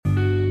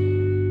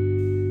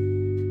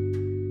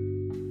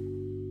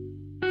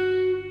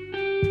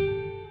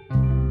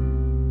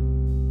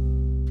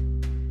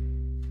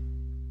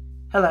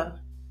Hello.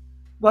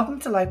 Welcome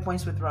to Life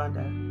Points with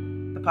Rhonda,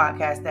 the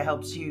podcast that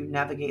helps you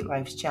navigate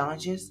life's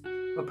challenges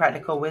with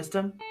practical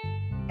wisdom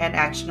and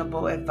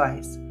actionable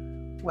advice,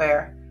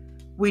 where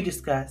we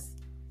discuss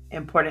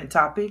important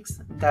topics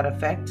that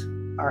affect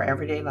our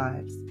everyday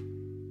lives.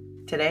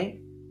 Today,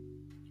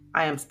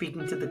 I am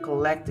speaking to the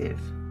collective,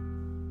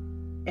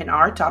 and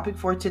our topic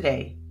for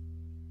today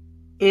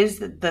is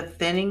the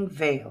thinning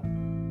veil,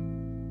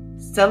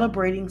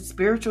 celebrating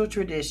spiritual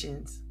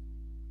traditions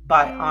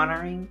by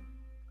honoring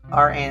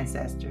our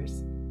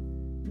ancestors.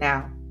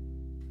 Now,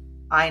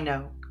 I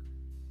know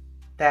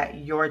that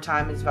your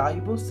time is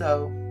valuable,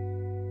 so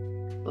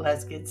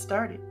let's get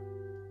started.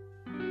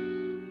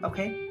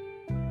 Okay?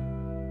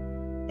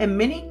 In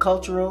many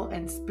cultural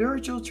and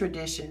spiritual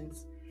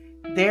traditions,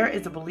 there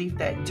is a belief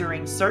that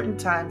during certain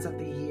times of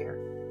the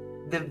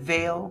year, the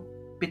veil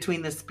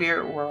between the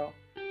spirit world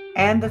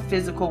and the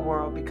physical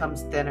world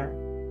becomes thinner.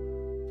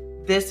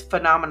 This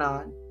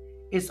phenomenon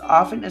is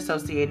often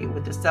associated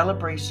with the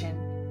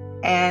celebration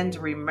and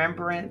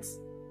remembrance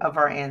of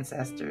our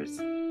ancestors.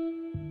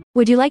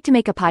 Would you like to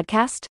make a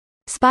podcast?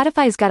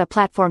 Spotify's got a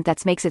platform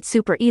that makes it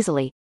super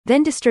easily,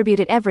 then distribute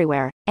it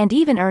everywhere, and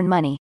even earn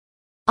money.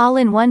 All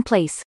in one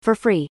place, for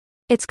free.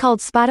 It's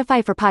called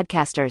Spotify for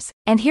Podcasters,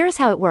 and here's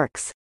how it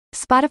works.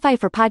 Spotify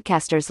for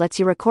Podcasters lets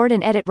you record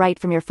and edit right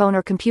from your phone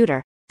or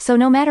computer, so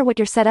no matter what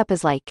your setup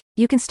is like,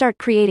 you can start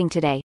creating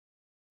today.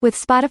 With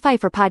Spotify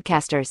for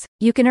Podcasters,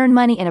 you can earn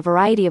money in a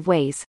variety of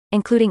ways,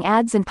 including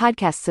ads and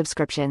podcast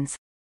subscriptions.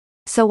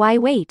 So why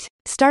wait?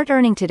 Start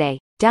earning today.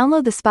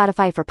 Download the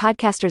Spotify for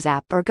Podcasters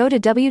app or go to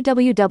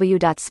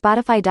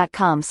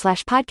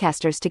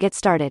www.spotify.com/podcasters to get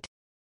started.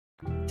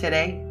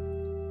 Today,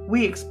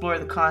 we explore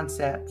the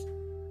concept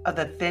of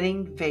the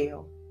thinning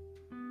veil,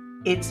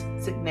 its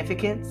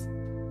significance,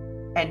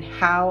 and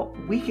how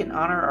we can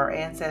honor our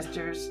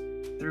ancestors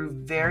through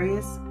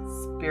various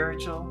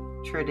spiritual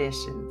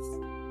traditions.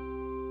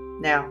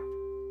 Now,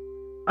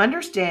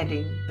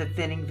 understanding the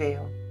thinning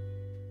veil.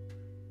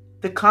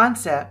 The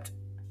concept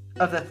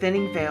of the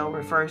thinning veil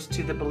refers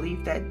to the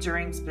belief that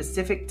during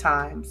specific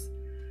times,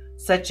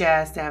 such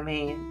as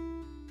Samhain,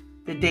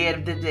 the Day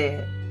of the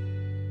Dead,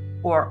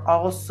 or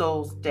All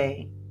Souls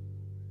Day,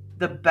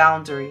 the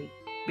boundary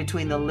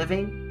between the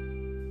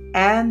living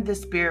and the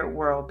spirit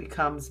world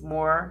becomes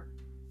more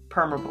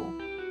permeable.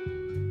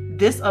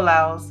 This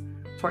allows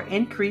for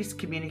increased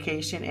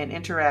communication and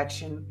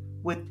interaction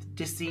with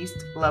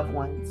deceased loved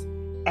ones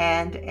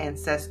and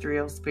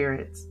ancestral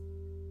spirits.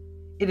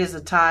 It is a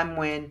time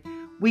when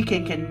we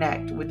can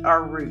connect with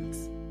our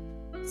roots,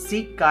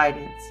 seek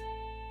guidance,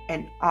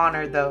 and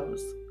honor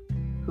those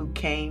who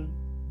came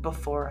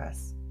before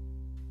us.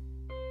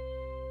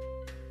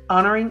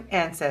 Honoring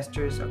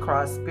ancestors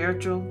across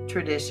spiritual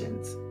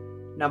traditions.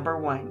 Number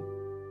 1,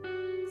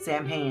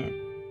 Samhain,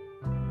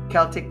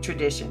 Celtic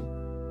tradition.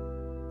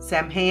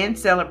 Samhain,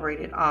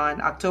 celebrated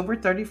on October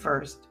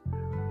 31st,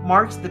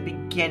 marks the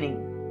beginning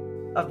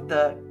of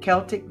the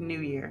Celtic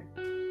New Year.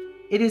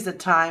 It is a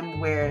time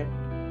where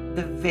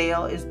the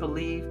veil is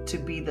believed to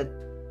be the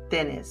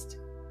thinnest.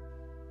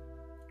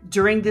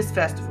 During this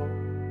festival,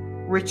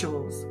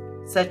 rituals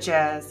such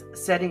as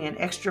setting an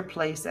extra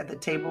place at the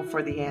table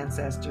for the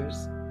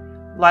ancestors,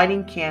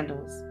 lighting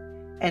candles,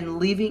 and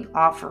leaving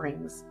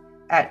offerings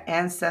at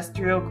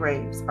ancestral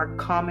graves are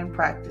common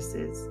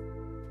practices.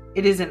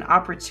 It is an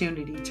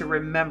opportunity to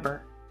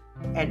remember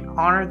and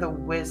honor the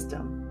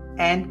wisdom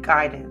and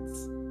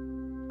guidance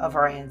of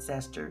our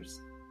ancestors.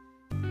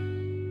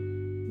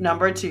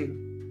 Number 2,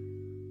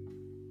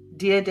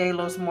 Dia de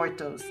los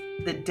Muertos,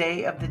 the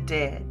Day of the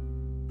Dead,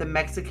 the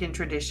Mexican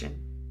tradition.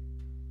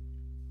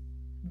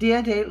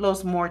 Dia de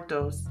los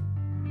Muertos,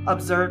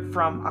 observed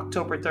from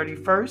October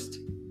 31st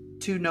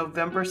to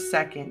November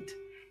 2nd,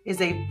 is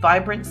a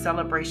vibrant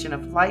celebration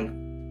of life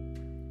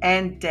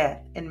and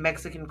death in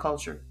Mexican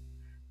culture.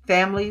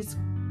 Families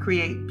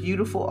create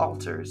beautiful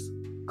altars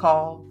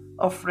called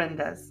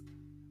ofrendas,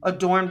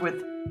 adorned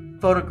with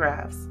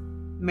photographs,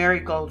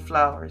 marigold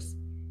flowers,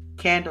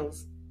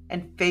 candles,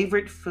 and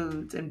favorite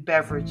foods and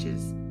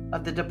beverages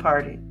of the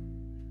departed.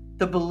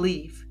 The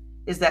belief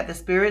is that the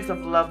spirits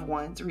of loved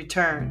ones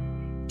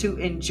return to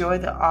enjoy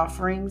the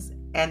offerings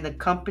and the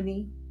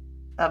company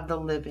of the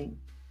living.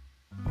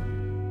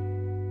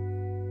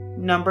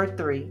 Number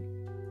 3,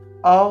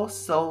 All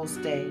Souls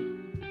Day,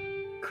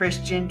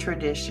 Christian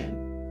tradition.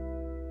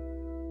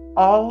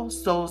 All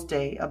Souls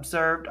Day,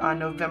 observed on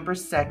November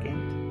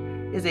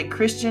 2nd, is a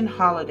Christian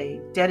holiday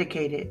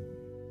dedicated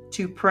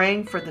to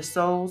praying for the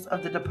souls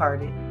of the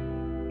departed.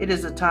 It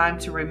is a time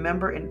to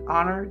remember and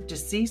honor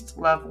deceased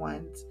loved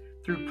ones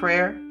through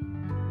prayer,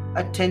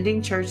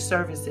 attending church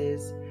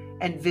services,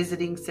 and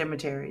visiting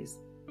cemeteries.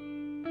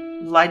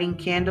 Lighting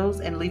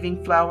candles and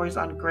leaving flowers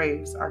on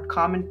graves are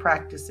common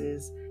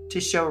practices to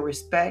show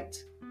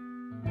respect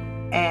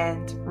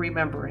and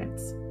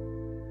remembrance.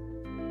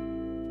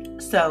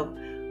 So,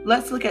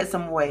 let's look at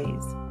some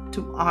ways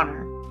to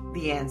honor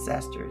the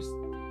ancestors.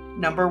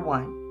 Number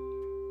 1,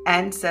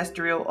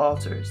 ancestral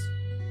altars.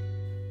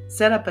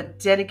 Set up a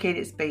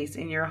dedicated space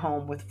in your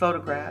home with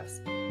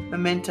photographs,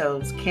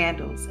 mementos,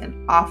 candles,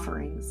 and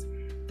offerings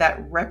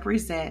that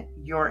represent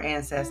your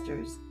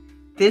ancestors.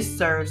 This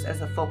serves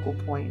as a focal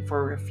point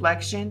for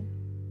reflection,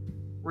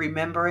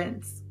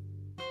 remembrance,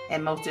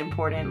 and most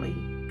importantly,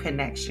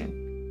 connection.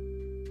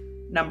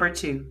 Number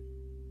 2,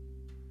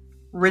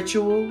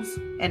 rituals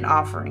and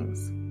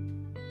offerings.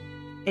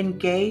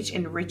 Engage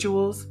in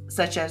rituals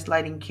such as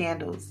lighting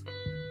candles,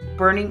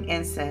 burning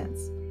incense,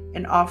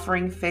 and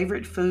offering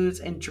favorite foods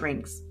and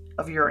drinks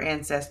of your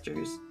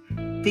ancestors.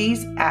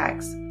 These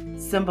acts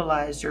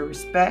symbolize your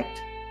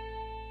respect,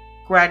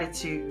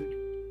 gratitude,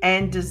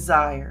 and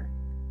desire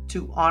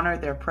to honor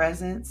their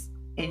presence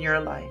in your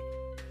life.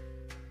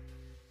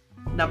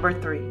 Number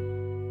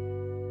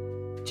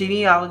 3,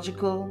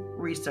 genealogical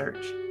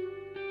research.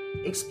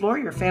 Explore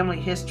your family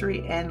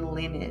history and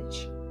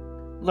lineage.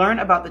 Learn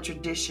about the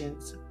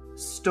traditions,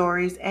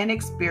 stories, and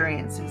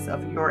experiences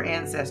of your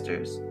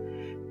ancestors.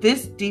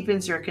 This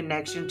deepens your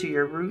connection to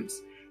your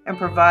roots and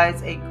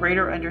provides a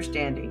greater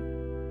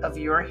understanding of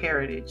your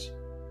heritage.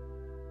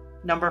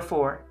 Number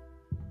 4,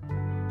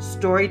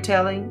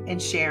 storytelling and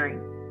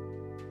sharing.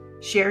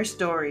 Share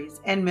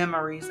stories and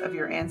memories of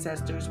your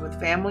ancestors with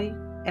family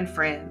and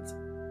friends.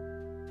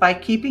 By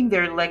keeping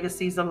their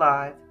legacies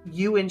alive,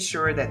 you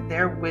ensure that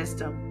their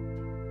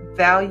wisdom,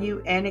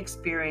 value, and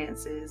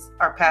experiences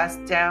are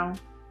passed down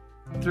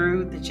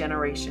through the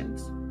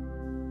generations.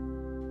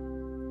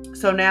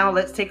 So now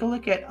let's take a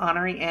look at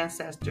honoring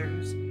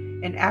ancestors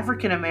in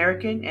African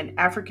American and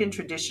African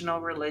traditional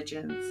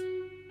religions.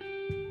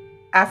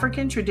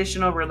 African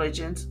traditional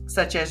religions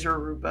such as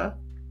Yoruba,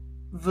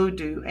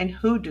 Voodoo, and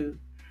Hoodoo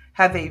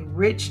have a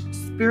rich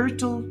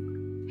spiritual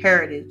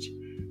heritage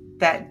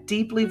that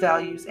deeply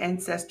values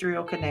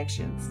ancestral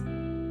connections.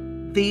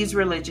 These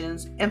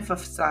religions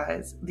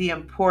emphasize the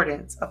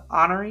importance of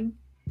honoring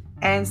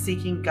and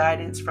seeking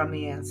guidance from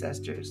the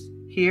ancestors.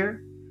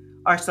 Here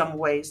are some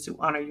ways to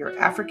honor your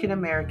African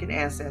American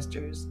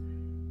ancestors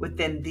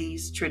within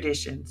these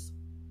traditions.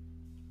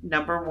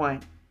 Number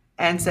 1,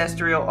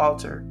 ancestral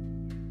altar.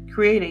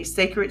 Create a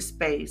sacred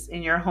space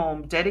in your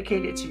home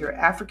dedicated to your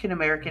African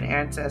American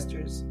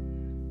ancestors.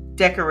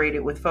 Decorate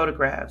it with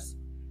photographs,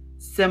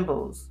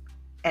 symbols,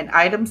 and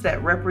items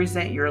that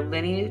represent your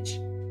lineage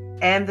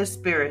and the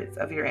spirits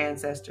of your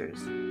ancestors.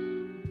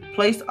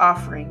 Place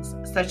offerings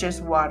such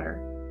as water,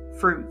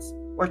 fruits,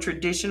 or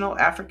traditional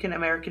African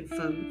American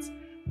foods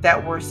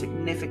that were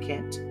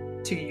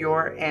significant to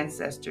your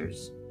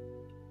ancestors.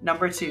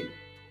 Number 2,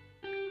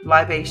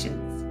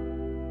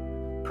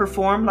 libations.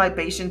 Perform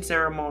libation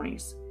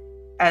ceremonies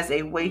as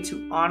a way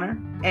to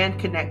honor and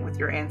connect with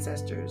your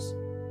ancestors.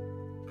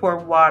 Pour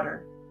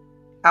water,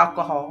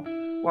 alcohol,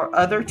 or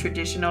other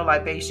traditional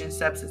libation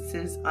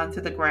substances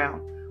onto the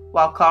ground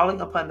while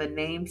calling upon the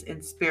names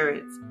and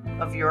spirits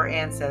of your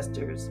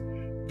ancestors.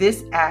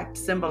 This act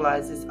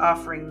symbolizes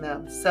offering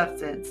them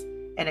substance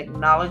and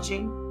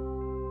acknowledging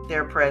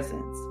their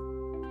presence.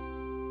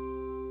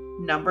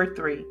 Number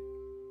 3,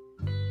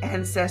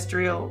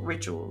 ancestral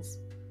rituals.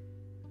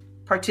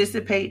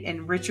 Participate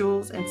in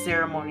rituals and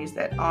ceremonies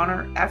that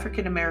honor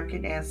African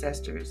American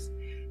ancestors.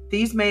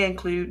 These may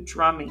include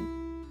drumming,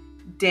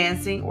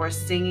 dancing, or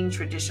singing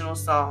traditional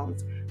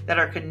songs that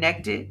are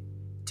connected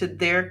to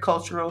their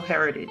cultural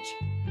heritage.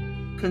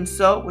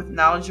 Consult with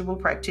knowledgeable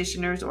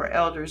practitioners or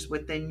elders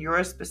within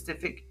your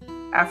specific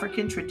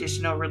African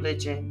traditional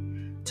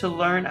religion to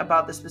learn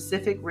about the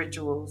specific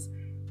rituals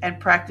and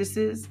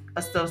practices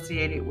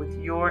associated with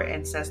your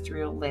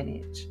ancestral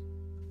lineage.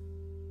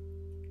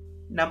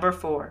 Number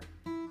 4,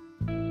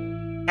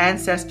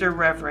 ancestor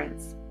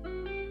reverence.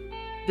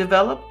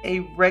 Develop a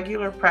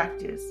regular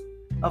practice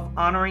of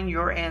honoring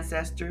your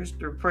ancestors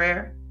through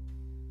prayer,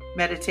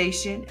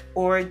 meditation,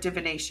 or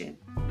divination.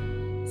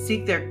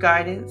 Seek their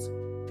guidance,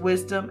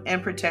 wisdom,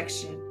 and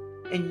protection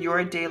in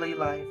your daily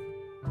life.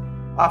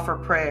 Offer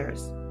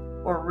prayers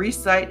or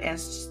recite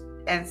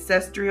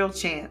ancestral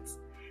chants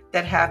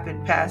that have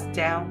been passed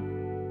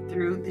down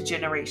through the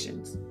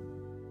generations.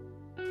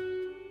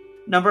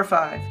 Number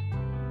 5,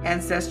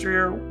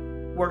 ancestral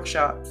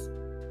workshops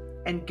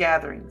and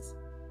gatherings.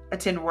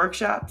 Attend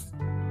workshops,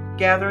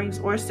 gatherings,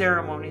 or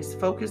ceremonies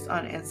focused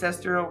on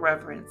ancestral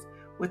reverence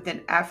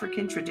within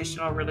African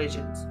traditional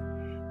religions.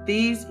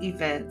 These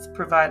events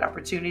provide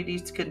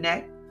opportunities to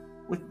connect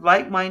with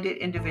like-minded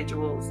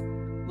individuals,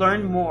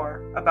 learn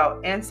more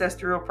about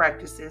ancestral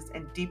practices,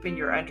 and deepen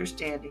your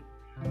understanding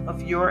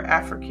of your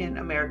African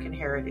American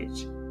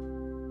heritage.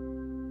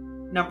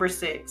 Number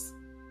 6,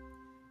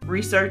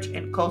 research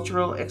and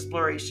cultural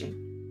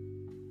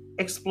exploration.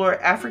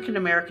 Explore African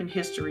American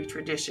history,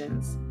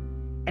 traditions,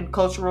 and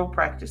cultural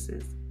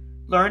practices.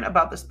 Learn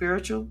about the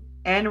spiritual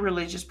and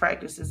religious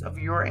practices of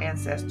your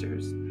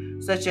ancestors,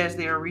 such as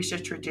the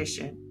Orisha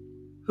tradition,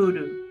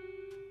 Hoodoo,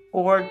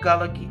 or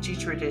Gullah Geechee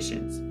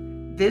traditions.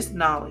 This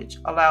knowledge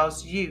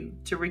allows you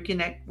to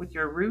reconnect with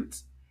your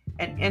roots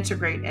and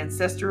integrate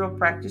ancestral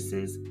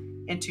practices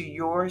into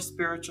your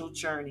spiritual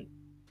journey.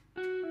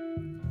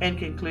 In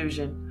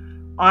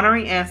conclusion,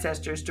 honoring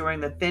ancestors during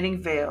the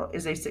thinning veil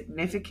is a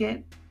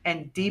significant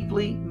and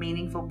deeply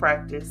meaningful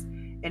practice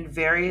in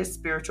various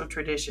spiritual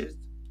traditions.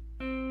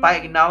 By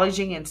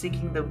acknowledging and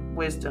seeking the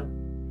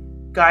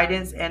wisdom,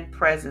 guidance, and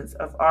presence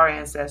of our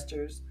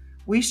ancestors,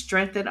 we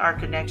strengthen our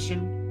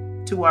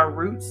connection to our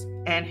roots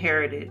and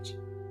heritage.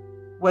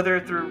 Whether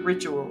through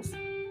rituals,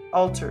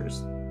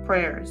 altars,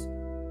 prayers,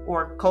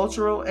 or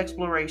cultural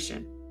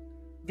exploration,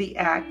 the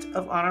act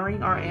of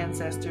honoring our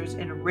ancestors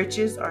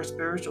enriches our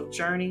spiritual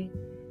journey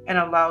and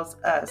allows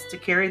us to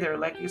carry their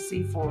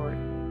legacy forward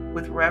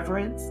with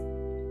reverence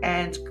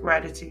and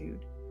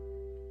gratitude.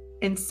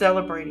 In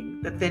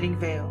celebrating the thinning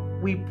veil,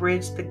 we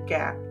bridge the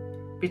gap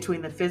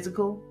between the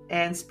physical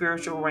and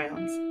spiritual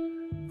realms,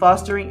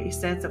 fostering a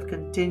sense of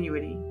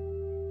continuity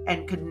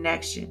and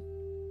connection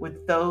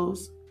with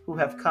those who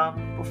have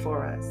come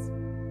before us.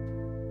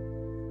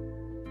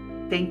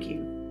 Thank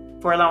you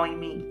for allowing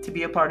me to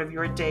be a part of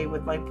your day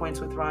with Life Points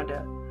with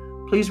Rhonda.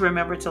 Please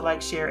remember to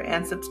like, share,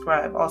 and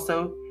subscribe.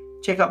 Also,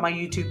 check out my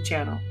YouTube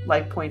channel,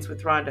 Life Points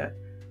with Rhonda.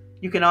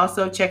 You can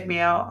also check me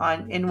out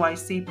on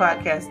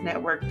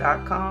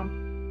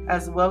nycpodcastnetwork.com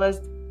as well as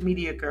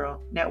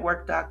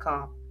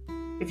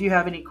MediaGirlNetwork.com. If you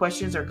have any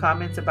questions or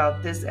comments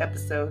about this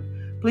episode,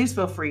 please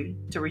feel free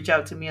to reach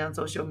out to me on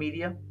social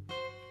media.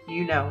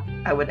 You know,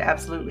 I would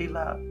absolutely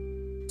love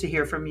to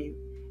hear from you.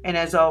 And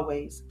as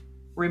always,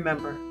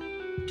 remember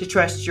to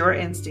trust your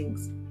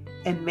instincts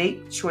and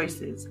make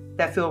choices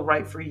that feel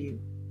right for you.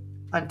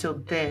 Until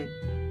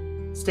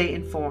then, stay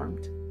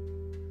informed,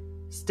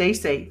 stay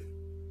safe,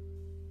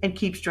 and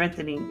keep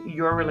strengthening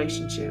your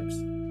relationships,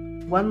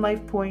 one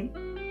life point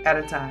at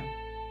a time.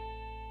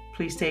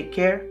 Please take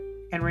care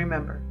and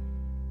remember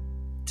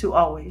to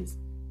always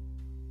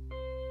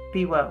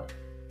be well.